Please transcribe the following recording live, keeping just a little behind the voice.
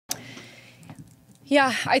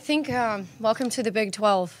Yeah, I think welcome to the Big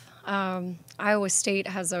 12. Iowa State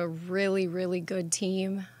has a really, really good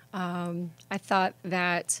team. I thought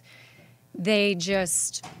that they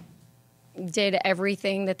just did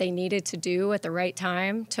everything that they needed to do at the right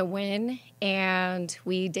time to win, and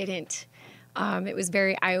we didn't. It was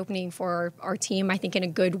very eye-opening for our team, I think, in a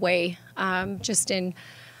good way, just in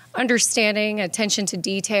understanding attention to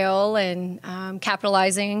detail and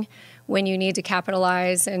capitalizing when you need to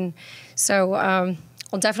capitalize. And so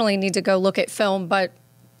we'll definitely need to go look at film, but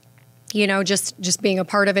just being a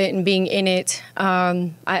part of it and being in it,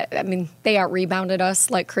 I mean, they out-rebounded us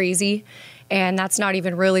like crazy, and that's not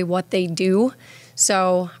even really what they do.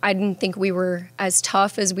 So I didn't think we were as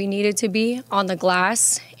tough as we needed to be on the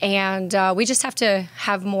glass, and we just have to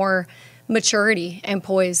have more maturity and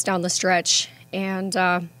poise down the stretch, and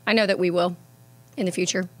I know that we will in the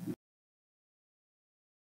future.